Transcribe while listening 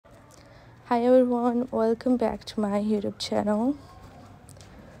Hi everyone, welcome back to my YouTube channel.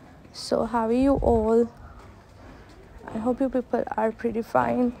 So how are you all? I hope you people are pretty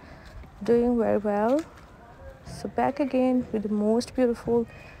fine, doing very well. So back again with the most beautiful,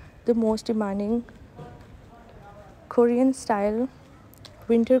 the most demanding Korean style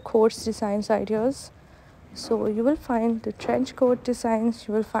winter coats designs ideas. So you will find the trench coat designs,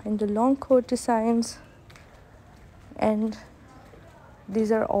 you will find the long coat designs, and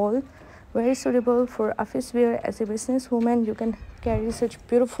these are all very suitable for office wear. As a businesswoman, you can carry such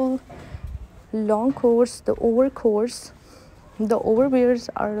beautiful long coats, the overcoats. The overwears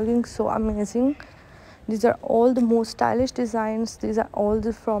are looking so amazing. These are all the most stylish designs. These are all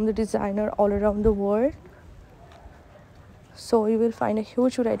from the designer all around the world. So you will find a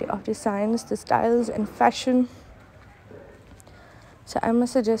huge variety of designs, the styles and fashion. So I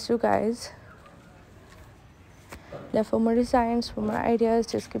must suggest you guys that for more designs, for more ideas,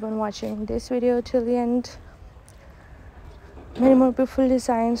 just keep on watching this video till the end. Many more beautiful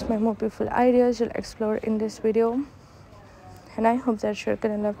designs, many more beautiful ideas you'll explore in this video. And I hope that you're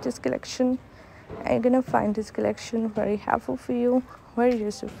gonna love this collection. And you're gonna find this collection very helpful for you, very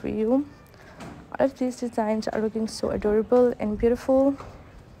useful for you. All of these designs are looking so adorable and beautiful.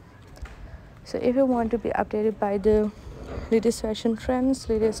 So if you want to be updated by the latest fashion trends,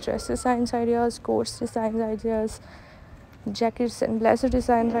 latest dress designs ideas, coats designs ideas, jackets and blazer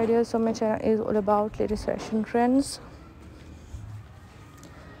designs ideas, so my channel is all about latest fashion trends.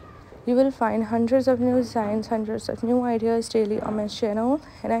 You will find hundreds of new designs, hundreds of new ideas daily on my channel,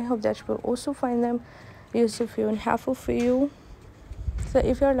 and I hope that you will also find them useful for you and helpful for you. So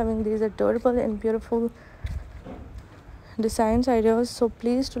if you are loving these adorable and beautiful designs ideas, so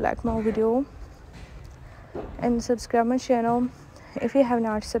please do like my video and subscribe my channel if you have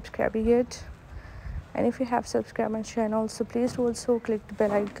not subscribed yet. And if you have subscribed my channel, so please do also click the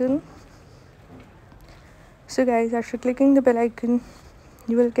bell icon. So guys, after clicking the bell icon,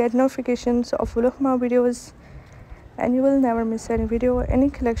 you will get notifications of all of my videos, and you will never miss any video, any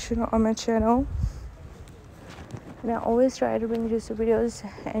collection on my channel. And I always try to bring useful videos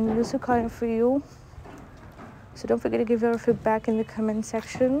and useful content for you. So don't forget to give your feedback in the comment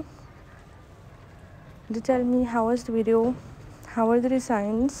section to tell me how was the video, how are the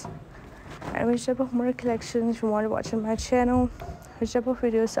designs, and which type of more collections you want to watch on my channel, which type of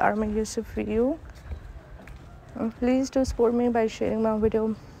videos are more useful for you. And please do support me by sharing my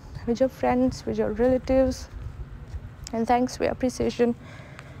video with your friends, with your relatives, and thanks for your appreciation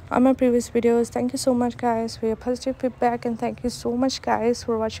on my previous videos. Thank you so much guys for your positive feedback, and thank you so much guys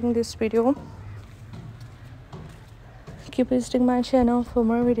for watching this video. Keep visiting my channel for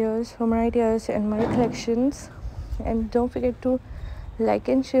more videos, for more ideas and more collections, and don't forget to like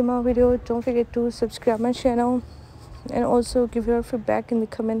and share my video. Don't forget to subscribe my channel and also give your feedback in the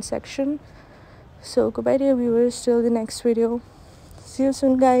comment section. So goodbye dear viewers, till the next video. See you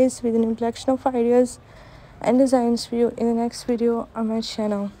soon guys with a new collection of ideas and designs for you in the next video on my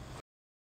channel.